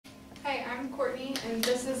I'm Courtney, and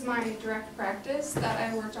this is my direct practice that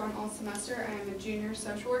I worked on all semester. I am a junior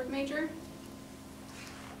social work major.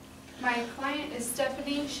 My client is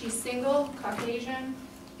Stephanie. She's single, Caucasian,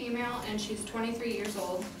 female, and she's 23 years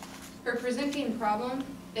old. Her presenting problem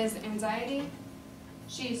is anxiety.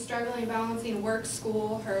 She's struggling balancing work,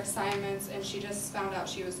 school, her assignments, and she just found out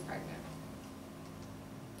she was pregnant.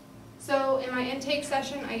 So in my intake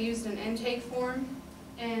session, I used an intake form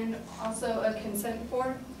and also a consent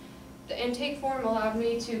form. The intake form allowed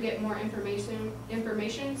me to get more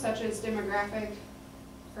information such as demographic,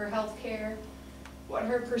 her health care, what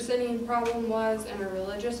her presenting problem was, and her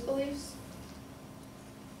religious beliefs.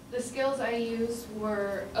 The skills I used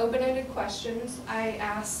were open-ended questions. I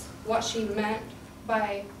asked what she meant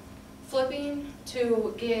by flipping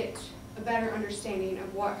to get a better understanding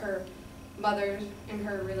of what her mother and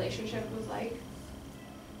her relationship was like.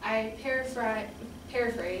 I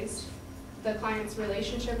paraphrased the client's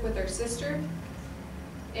relationship with her sister,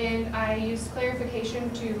 and I used clarification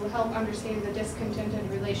to help understand the discontented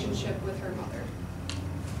relationship with her mother.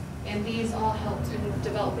 And these all helped in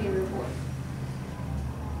developing rapport.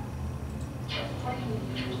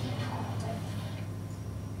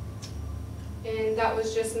 And that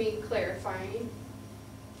was just me clarifying.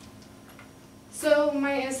 So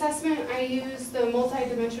my assessment, I used the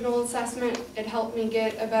multidimensional assessment. It helped me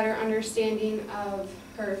get a better understanding of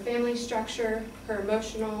her family structure, her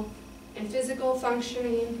emotional and physical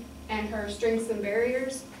functioning, and her strengths and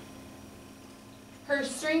barriers. Her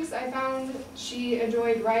strengths, I found she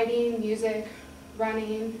enjoyed writing, music,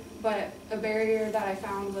 running, but a barrier that I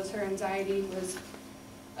found was her anxiety was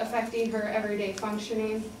affecting her everyday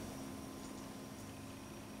functioning.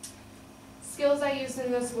 Skills I used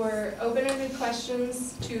in this were open-ended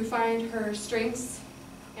questions to find her strengths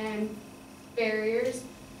and barriers.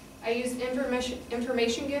 I used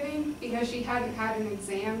information giving because she hadn't had an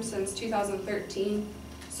exam since 2013,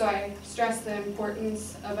 so I stressed the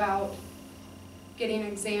importance about getting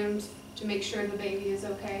exams to make sure the baby is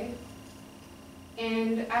okay.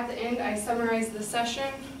 And at the end, I summarized the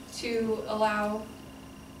session to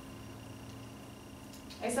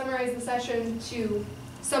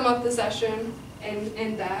sum up the session and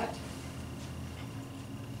end that.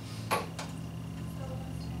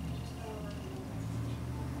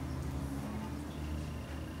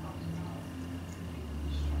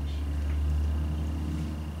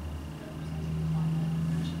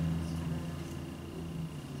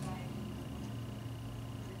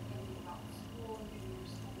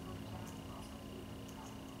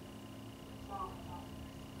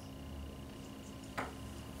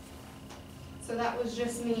 So that was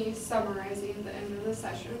just me summarizing the end of the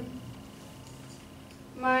session.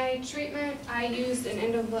 My treatment, I used an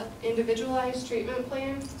individualized treatment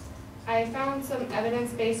plan. I found some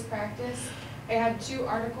evidence-based practice. I had 2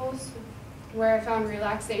 articles where I found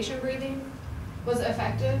relaxation breathing was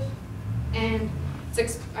effective, and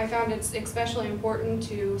I found it's especially important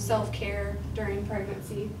to self-care during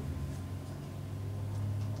pregnancy.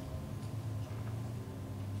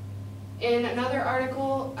 In another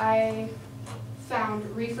article, I found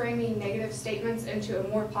reframing negative statements into a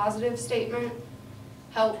more positive statement,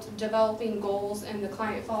 helped developing goals and the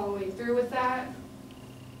client following through with that,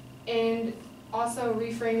 and also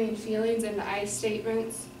reframing feelings into I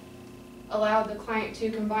statements allowed the client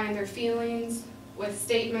to combine their feelings with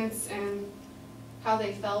statements and how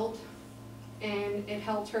they felt, and it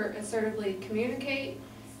helped her assertively communicate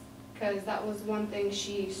because that was one thing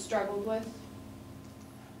she struggled with.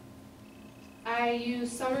 I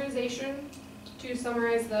used summarization to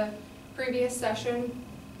summarize the previous session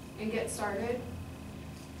and get started.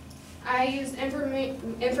 I used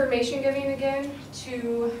information giving again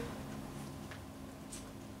to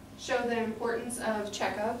show the importance of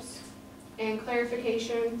checkups and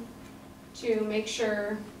clarification to make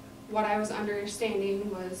sure what I was understanding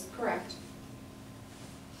was correct.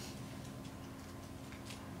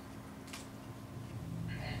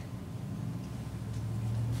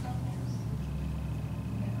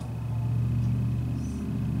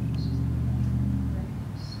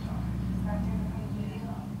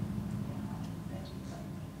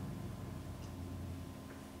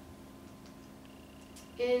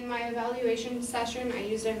 In my evaluation session, I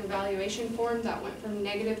used an evaluation form that went from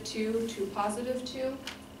 -2 to +2.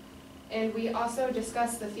 And we also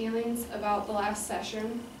discussed the feelings about the last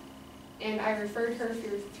session, and I referred her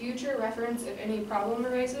for future reference if any problem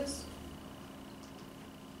arises.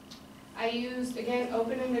 I used, again,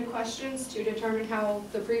 open-ended questions to determine how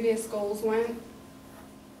the previous goals went.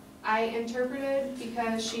 I interpreted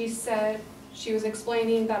because she said she was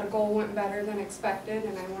explaining that a goal went better than expected,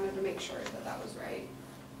 and I wanted to make sure that that was right.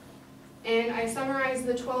 And I summarized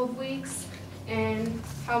the 12 weeks and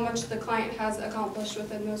how much the client has accomplished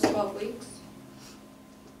within those 12 weeks.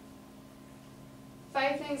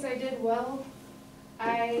 5 things I did well.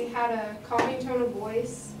 I had a calming tone of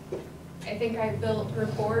voice. I think I built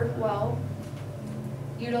rapport well,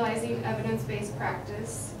 utilizing evidence-based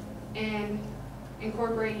practice, and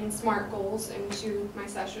incorporating SMART goals into my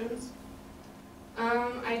sessions.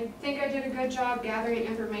 I think I did a good job gathering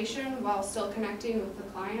information while still connecting with the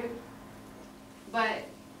client. But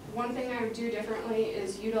one thing I would do differently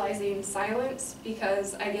is utilizing silence,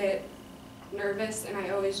 because I get nervous and I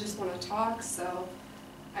always just want to talk, so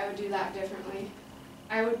I would do that differently.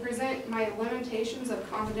 I would present my limitations of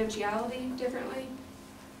confidentiality differently.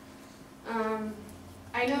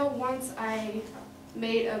 I know once I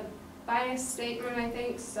made a biased statement, I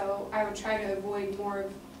think, so I would try to avoid more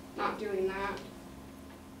of not doing that.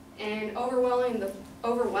 And overwhelming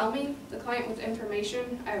the client with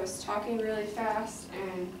information, I was talking really fast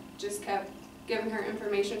and just kept giving her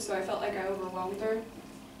information, so I felt like I overwhelmed her.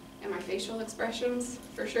 And my facial expressions,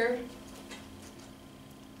 for sure.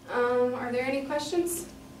 Are there any questions?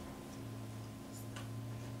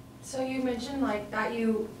 So you mentioned like that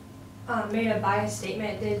you made a biased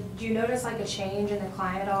statement. Did you notice like a change in the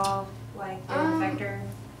client at all? Like did it affect her?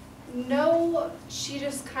 No, she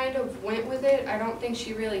just kind of went with it. I don't think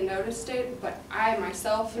she really noticed it, but I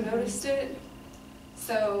myself noticed it.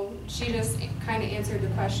 So she just kind of answered the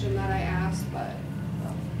question that I asked, but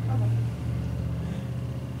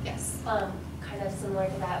yes. Kind of similar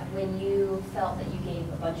to that, when you felt that you gave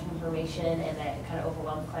a bunch of information and that it kind of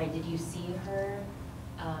overwhelmed the client, did you see her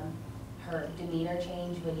her demeanor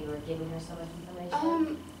change when you were giving her so much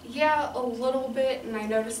information? Yeah, a little bit, and I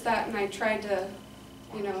noticed that, and I tried to,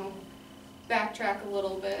 you know, backtrack a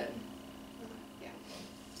little bit. Yeah.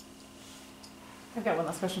 I've got one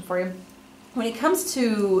last question for you. When it comes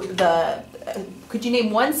to the, could you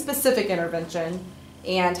name one specific intervention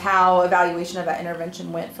and how evaluation of that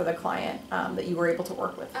intervention went for the client that you were able to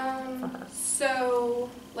work with for her? So,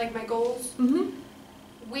 like my goals, Mm-hmm.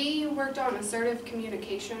 we worked on assertive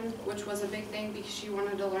communication, which was a big thing because she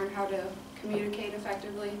wanted to learn how to communicate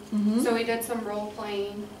effectively. Mm-hmm. So we did some role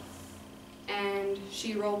playing, and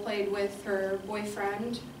she role played with her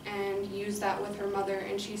boyfriend and used that with her mother,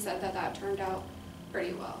 and she said that that turned out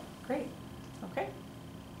pretty well. Great. Okay.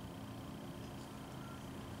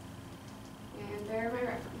 And there are my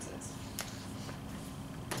references.